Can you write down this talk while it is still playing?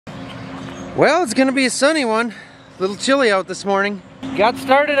Well, it's gonna be a sunny one. A little chilly out this morning. Got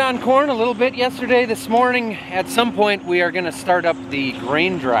started on corn a little bit yesterday. This morning, at some point, we are gonna start up the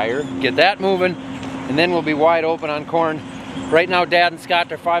grain dryer, get that moving, and then we'll be wide open on corn. Right now, Dad and Scott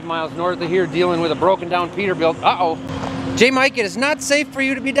are 5 miles north of here dealing with a broken down Peterbilt. Uh-oh. J. Mike, it is not safe for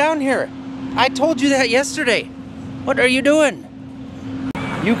you to be down here. I told you that yesterday. What are you doing?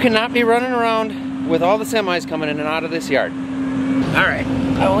 You cannot be running around with all the semis coming in and out of this yard. All right,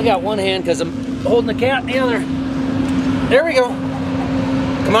 I only got one hand because I'm holding the cat in the other. There we go.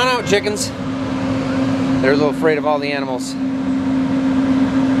 Come on out, chickens. They're a little afraid of all the animals.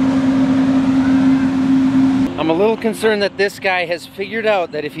 I'm a little concerned that this guy has figured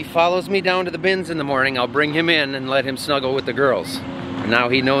out that if he follows me down to the bins in the morning, I'll bring him in and let him snuggle with the girls. And now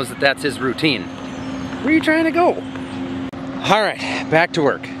he knows that that's his routine. Where are you trying to go? All right, back to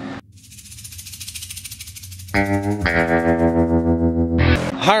work.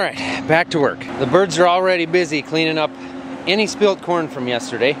 All right, back to work. The birds are already busy cleaning up any spilled corn from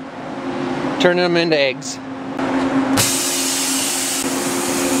yesterday, turning them into eggs.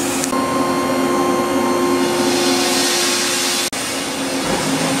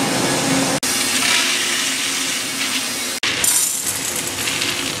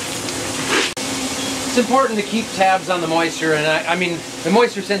 It's important to keep tabs on the moisture, and I mean, the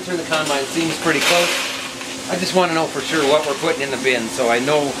moisture sensor in the combine seems pretty close. I just want to know for sure what we're putting in the bin, so I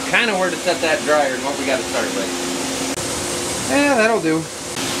know kind of where to set that dryer and what we got to start with. Yeah, that'll do.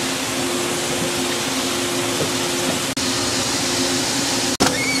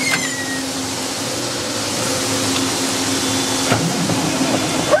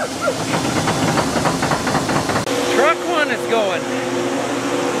 Truck 1 is going.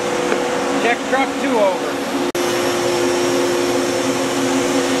 Check truck 2 over.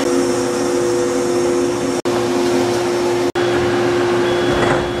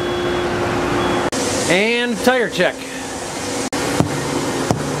 And tire check.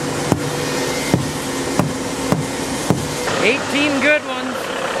 $18 good ones.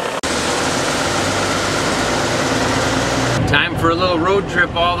 Time for a little road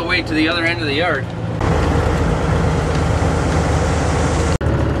trip all the way to the other end of the yard.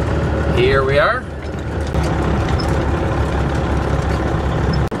 Here we are.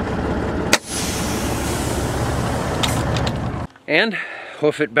 And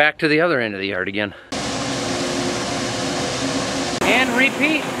hoof it back to the other end of the yard again. And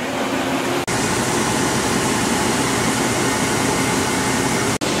repeat.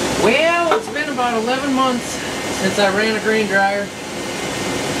 Well, it's been about 11 months since I ran a grain dryer.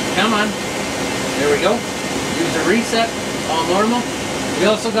 Come on. There we go. Use a reset, all normal. We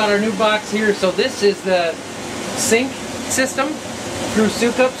also got our new box here. So this is the sync system through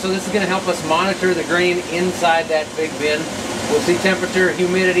Sukup. So this is going to help us monitor the grain inside that big bin. We'll see temperature,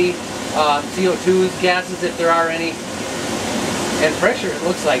 humidity, CO2s, gases if there are any, and pressure it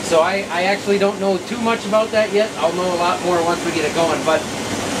looks like. So I actually don't know too much about that yet. I'll know a lot more once we get it going. But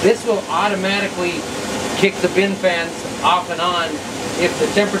this will automatically kick the bin fans off and on if the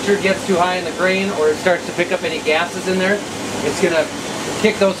temperature gets too high in the grain or it starts to pick up any gases in there. It's going to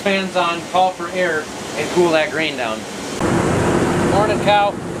kick those fans on, call for air, and cool that grain down. Morning,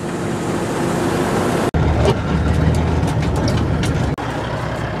 cow.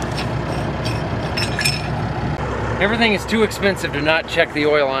 Everything is too expensive to not check the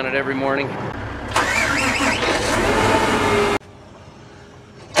oil on it every morning.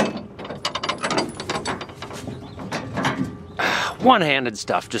 One-handed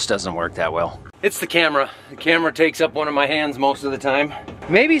stuff just doesn't work that well. It's the camera. The camera takes up one of my hands most of the time.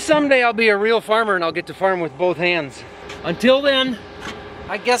 Maybe someday I'll be a real farmer and I'll get to farm with both hands. Until then,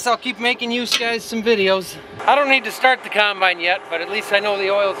 I guess I'll keep making you guys some videos. I don't need to start the combine yet, but at least I know the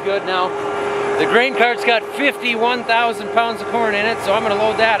oil's good now. The grain cart's got 51,000 pounds of corn in it, so I'm gonna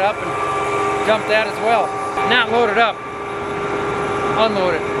load that up and dump that as well. Not load it up,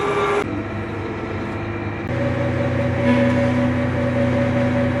 unload it.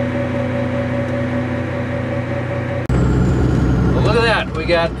 Well, look at that, we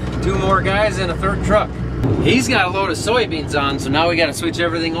got 2 more guys and a 3rd truck. He's got a load of soybeans on, so now we gotta switch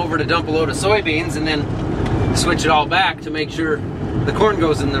everything over to dump a load of soybeans and then switch it all back to make sure the corn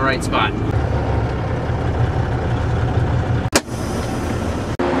goes in the right spot.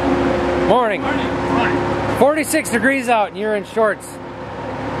 Morning. Morning. 46 degrees out and you're in shorts.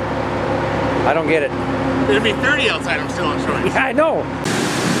 I don't get it. It'll be 30 outside, I'm still in shorts. Yeah, I know.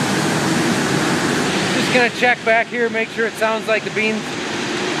 Just gonna check back here, make sure it sounds like the beans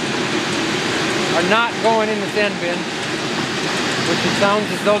are not going in the send bin, which it sounds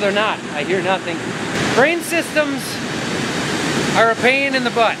as though they're not. I hear nothing. Grain systems are a pain in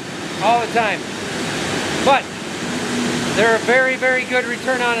the butt. all the time. But they're a very, very good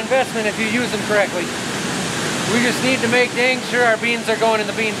return on investment if you use them correctly. We just need to make dang sure our beans are going in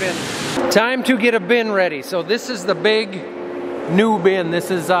the bean bin. Time to get a bin ready. So this is the big new bin.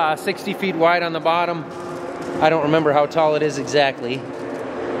 This is 60 feet wide on the bottom. I don't remember how tall it is exactly.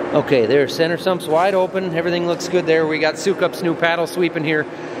 Okay, there, center sump's wide open. Everything looks good there. We got Sukup's new paddle sweep in here.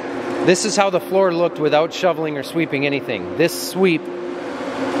 This is how the floor looked without shoveling or sweeping anything. This sweep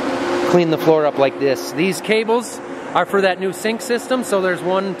cleaned the floor up like this. These cables are for that new sink system. So there's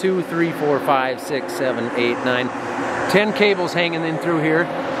 1, 2, 3, 4, 5, 6, 7, 8, 9, 10 cables hanging in through here.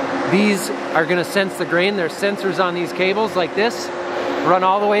 These are gonna sense the grain. There's sensors on these cables like this. Run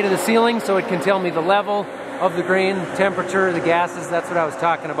all the way to the ceiling so it can tell me the level of the grain, temperature, the gases. That's what I was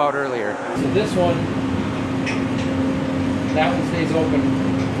talking about earlier. So this one, that one stays open.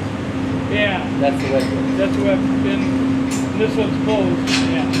 Yeah. That's the wet one. That's the wet bin. This one's closed.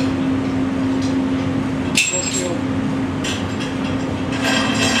 Yeah. Supposed to be open.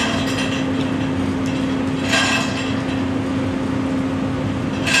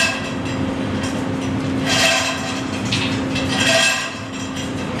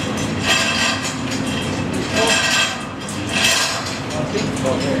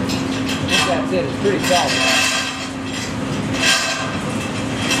 That's it, it's pretty solid.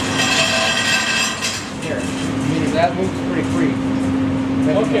 Here, I mean, if that moves pretty free.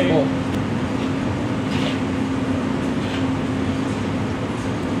 Okay.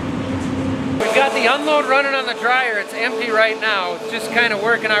 We've got the unload running on the dryer. It's empty right now. Just kind of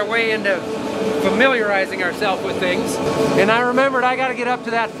working our way into familiarizing ourselves with things. And I remembered I got to get up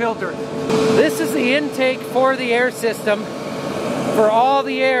to that filter. This is the intake for the air system for all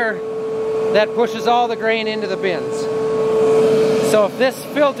the air that pushes all the grain into the bins. So if this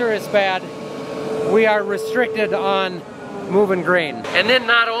filter is bad, we are restricted on moving grain. And then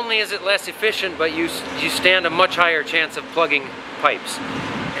not only is it less efficient, but you stand a much higher chance of plugging pipes.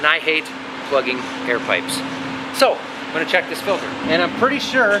 And I hate plugging air pipes. So I'm gonna check this filter. And I'm pretty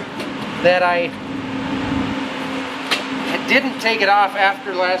sure that I didn't take it off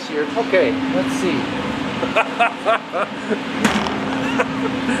after last year. Okay, let's see.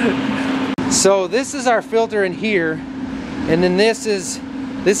 So this is our filter in here, and then this is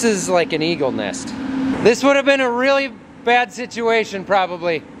like an eagle nest. This would have been a really bad situation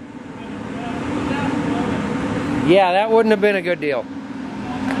probably. Yeah, that wouldn't have been a good deal.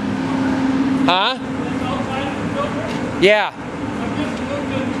 Huh? Yeah.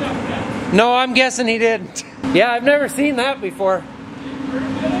 No, I'm guessing he didn't. Yeah, I've never seen that before.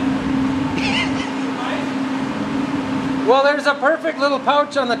 Well, there's a perfect little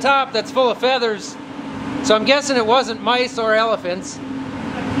pouch on the top that's full of feathers. So I'm guessing it wasn't mice or elephants.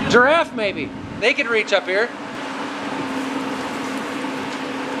 Giraffe, maybe. They could reach up here.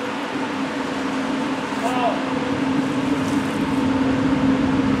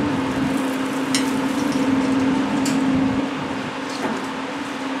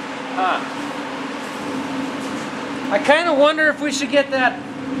 I kind of wonder if we should get that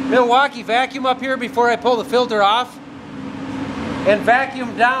Milwaukee vacuum up here before I pull the filter off and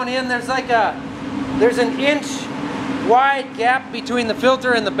vacuum down in. There's an inch wide gap between the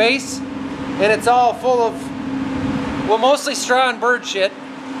filter and the base, and it's all full of, well, mostly straw and bird shit. You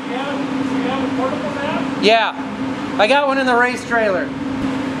have a portable map? Yeah, I got one in the race trailer.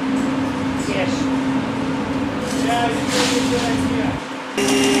 Yes. Yeah, it's a good idea.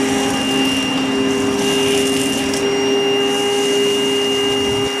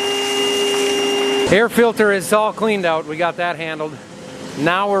 Air filter is all cleaned out. We got that handled.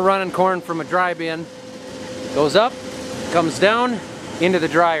 Now we're running corn from a dry bin. Goes up, comes down into the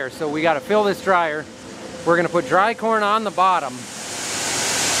dryer. So we got to fill this dryer. We're going to put dry corn on the bottom.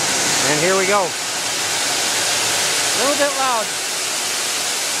 And here we go. A little bit loud.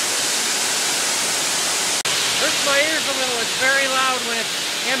 Hurts my ears a little. It's very loud when it's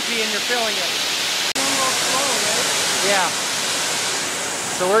empty and you're filling it. A little slow, right? Yeah.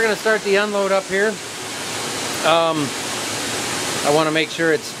 So we're going to start the unload up here. I want to make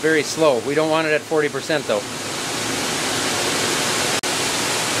sure it's very slow. We don't want it at 40% though.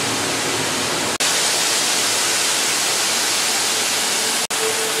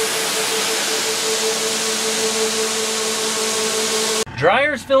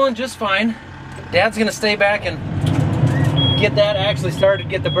 Dryer's filling just fine. Dad's going to stay back and get that actually started,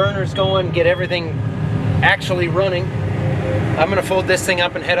 get the burners going, get everything actually running. I'm gonna fold this thing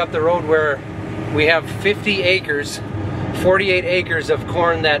up and head up the road where we have 50 acres, 48 acres of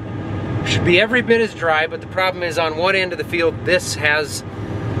corn that should be every bit as dry, but the problem is on one end of the field, this has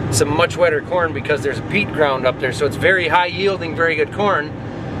some much wetter corn because there's a peat ground up there, so it's very high yielding, very good corn.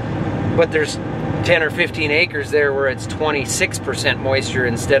 but there's 10 or 15 acres there where it's 26% moisture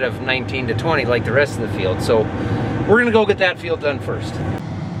instead of 19 to 20 like the rest of the field. So we're gonna go get that field done first.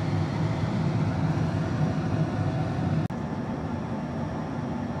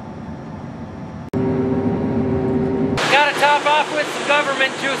 Gotta top off with some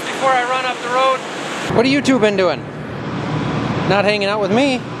government juice before I run up the road. What have you two been doing? Not hanging out with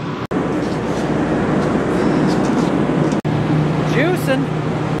me. Juicing.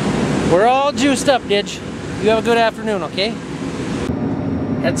 We're all juiced up, Ditch. You have a good afternoon, okay?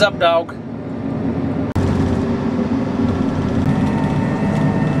 Heads up, dog.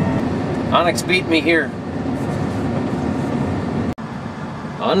 Onyx beat me here.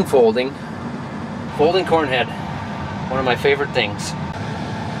 Unfolding. Folding corn head. One of my favorite things.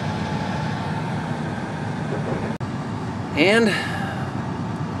 And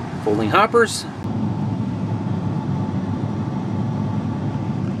folding hoppers.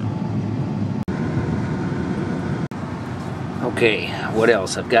 Okay, what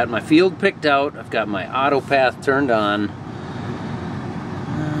else? I've got my field picked out. I've got my AutoPath turned on.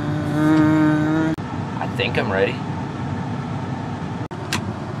 I think I'm ready.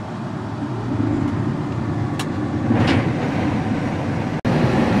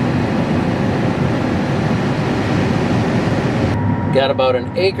 Got about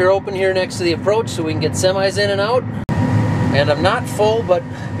an acre open here next to the approach so we can get semis in and out. And I'm not full, but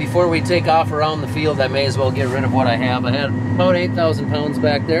before we take off around the field, I may as well get rid of what I have. I had about 8,000 pounds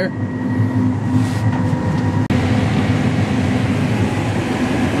back there.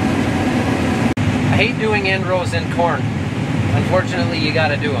 I hate doing end rows in corn. Unfortunately, you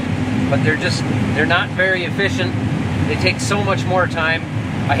gotta do them. But they're not very efficient. They take so much more time.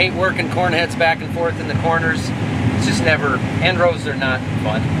 I hate working corn heads back and forth in the corners. It's just never, end rows are not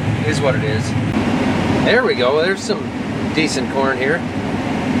fun. It is what it is. There we go, there's some decent corn here.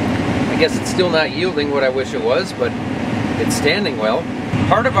 I guess it's still not yielding what I wish it was, but it's standing well.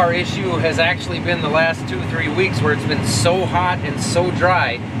 Part of our issue has actually been the last 2-3 weeks where it's been so hot and so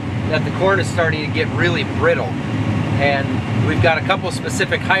dry that the corn is starting to get really brittle. And we've got a couple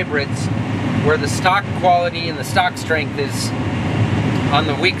specific hybrids where the stalk quality and the stalk strength is on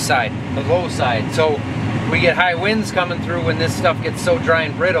the weak side, the low side. So we get high winds coming through when this stuff gets so dry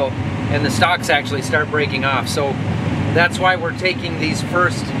and brittle, and the stalks actually start breaking off. So that's why we're taking these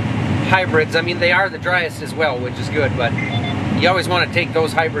first hybrids. I mean, they are the driest as well, which is good, but you always want to take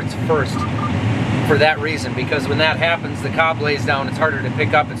those hybrids first for that reason, because when that happens, the cob lays down, it's harder to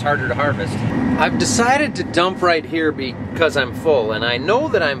pick up, it's harder to harvest. I've decided to dump right here because I'm full, and I know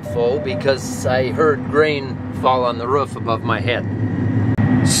that I'm full because I heard grain fall on the roof above my head.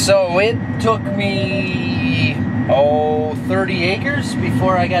 So it took me 30 acres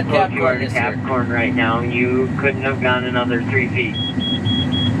before I got cap corn this year. Cap corn right now, you couldn't have gone another 3 feet.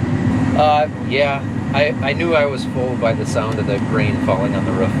 Yeah, I knew I was full by the sound of the grain falling on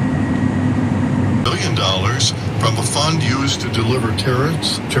the roof. $1 billion from a fund used to deliver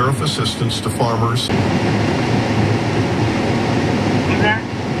tariff assistance to farmers.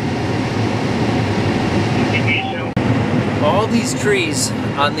 All these trees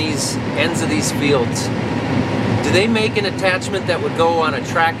on these ends of these fields, do they make an attachment that would go on a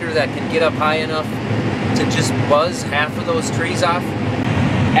tractor that can get up high enough to just buzz half of those trees off?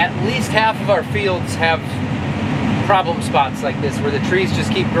 At least half of our fields have problem spots like this where the trees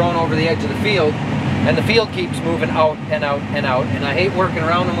just keep growing over the edge of the field and the field keeps moving out and out and out, and I hate working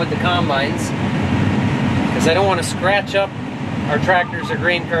around them with the combines because I don't want to scratch up our tractors or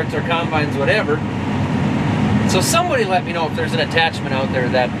grain carts or combines, whatever. So somebody let me know if there's an attachment out there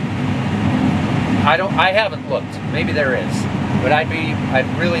that I haven't looked. Maybe there is, but I'd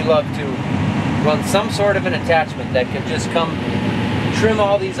really love to run some sort of an attachment that could just come trim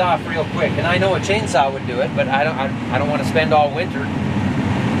all these off real quick. And I know a chainsaw would do it, but I don't want to spend all winter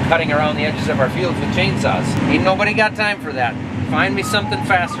cutting around the edges of our fields with chainsaws. Ain't nobody got time for that. Find me something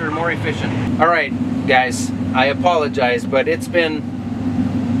faster and more efficient. All right, guys, I apologize, but it's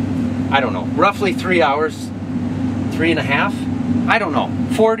been, I don't know, roughly 3 hours, 3.5, I don't know.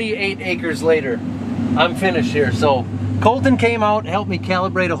 48 acres later, I'm finished here. So Colton came out, helped me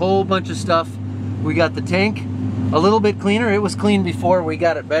calibrate a whole bunch of stuff. We got the tank a little bit cleaner. It was clean before, we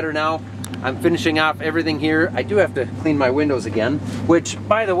got it better now. I'm finishing off everything here. I do have to clean my windows again, which,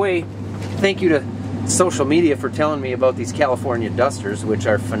 by the way, thank you to social media for telling me about these California dusters, which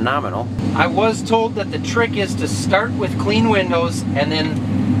are phenomenal. I was told that the trick is to start with clean windows and then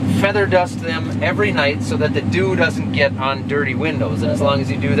feather dust them every night so that the dew doesn't get on dirty windows. And as long as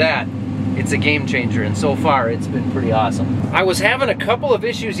you do that, it's a game changer, and so far it's been pretty awesome. I was having a couple of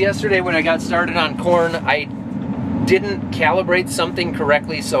issues yesterday when I got started on corn. I didn't calibrate something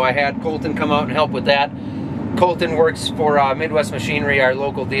correctly, so I had Colton come out and help with that. Colton works for Midwest Machinery, our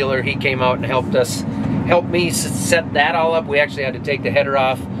local dealer. He came out and helped me set that all up. We actually had to take the header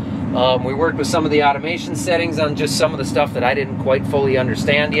off. We worked with some of the automation settings on just some of the stuff that I didn't quite fully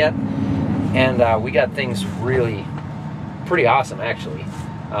understand yet. And we got things really pretty awesome, actually.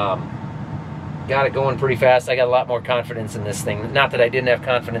 Got it going pretty fast. I got a lot more confidence in this thing. Not that I didn't have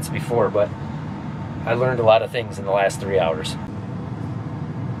confidence before, but I learned a lot of things in the last 3 hours.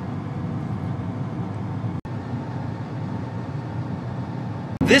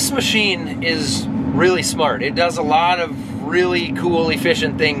 This machine is really smart. It does a lot of really cool,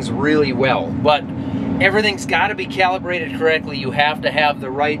 efficient things really well, but everything's got to be calibrated correctly. You have to have the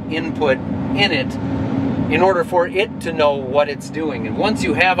right input in it in order for it to know what it's doing. And once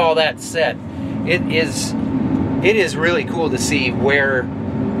you have all that set, it is really cool to see where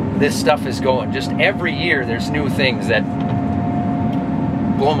this stuff is going. Just every year there's new things that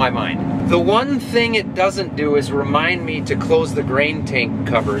blow my mind. The one thing it doesn't do is remind me to close the grain tank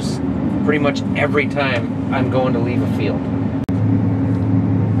covers pretty much every time I'm going to leave a field.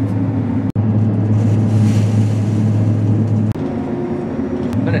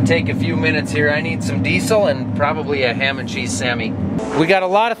 I'm gonna take a few minutes here. I need some diesel and probably a ham and cheese Sammy. We got a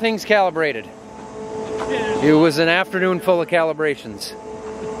lot of things calibrated. It was an afternoon full of calibrations,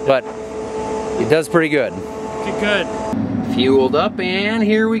 but it does pretty good. Good. Fueled up, and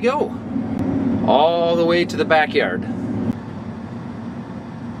here we go. All the way to the backyard.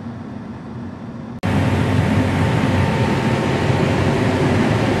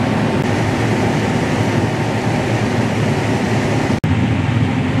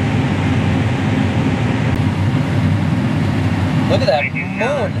 Look at that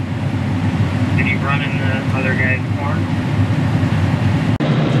moon. Did you run in the other guy's corn?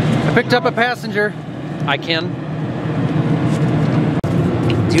 I picked up a passenger. I can.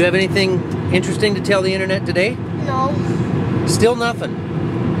 Do you have anything interesting to tell the internet today? No. Still nothing?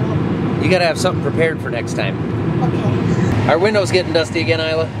 No. You gotta have something prepared for next time. Okay. Our window's getting dusty again,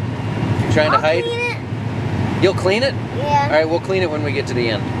 Isla. You trying to hide? Clean it. You'll clean it? Yeah. Alright, we'll clean it when we get to the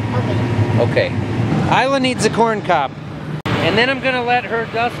end. Okay. Okay. Isla needs a corn cob. And then I'm gonna let her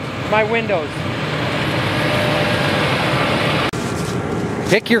dust my windows.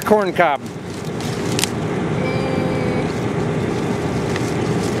 Pick your corn cob.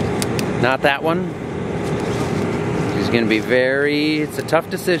 Not that one. She's gonna be it's a tough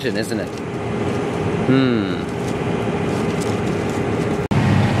decision, isn't it?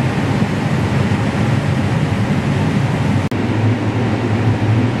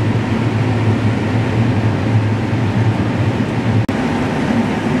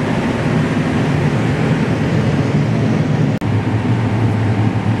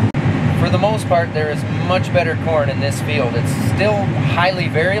 For the most part, there is much better corn in this field. It's still highly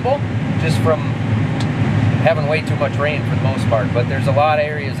variable, just from having way too much rain for the most part, but there's a lot of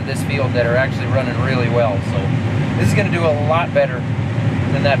areas of this field that are actually running really well, so this is going to do a lot better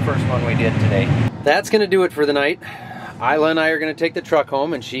than that first one we did today. That's going to do it for the night. Isla and I are going to take the truck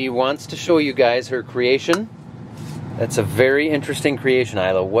home, and she wants to show you guys her creation. That's a very interesting creation,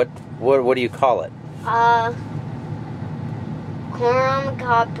 Isla. What do you call it? Corn on the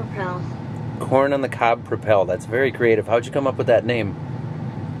cob propel. Corn on the cob propel. That's very creative. How'd you come up with that name?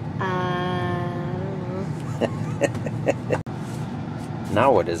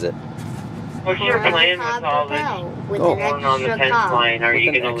 Now what is it? What's your plan with all this corn on the fence line? Are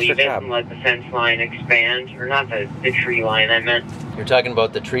you going to leave it and let the fence line expand? Or not the tree line, I meant. You're talking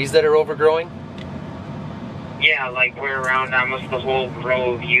about the trees that are overgrowing? Yeah, like we're around almost the whole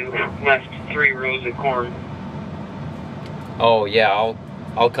row of you left 3 rows of corn. Oh yeah,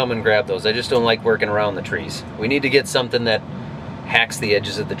 I'll come and grab those. I just don't like working around the trees. We need to get something that hacks the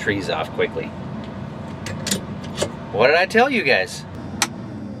edges of the trees off quickly. What did I tell you guys?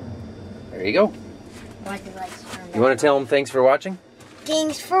 There you go. You want to tell them thanks for watching?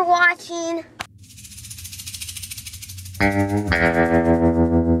 Thanks for watching.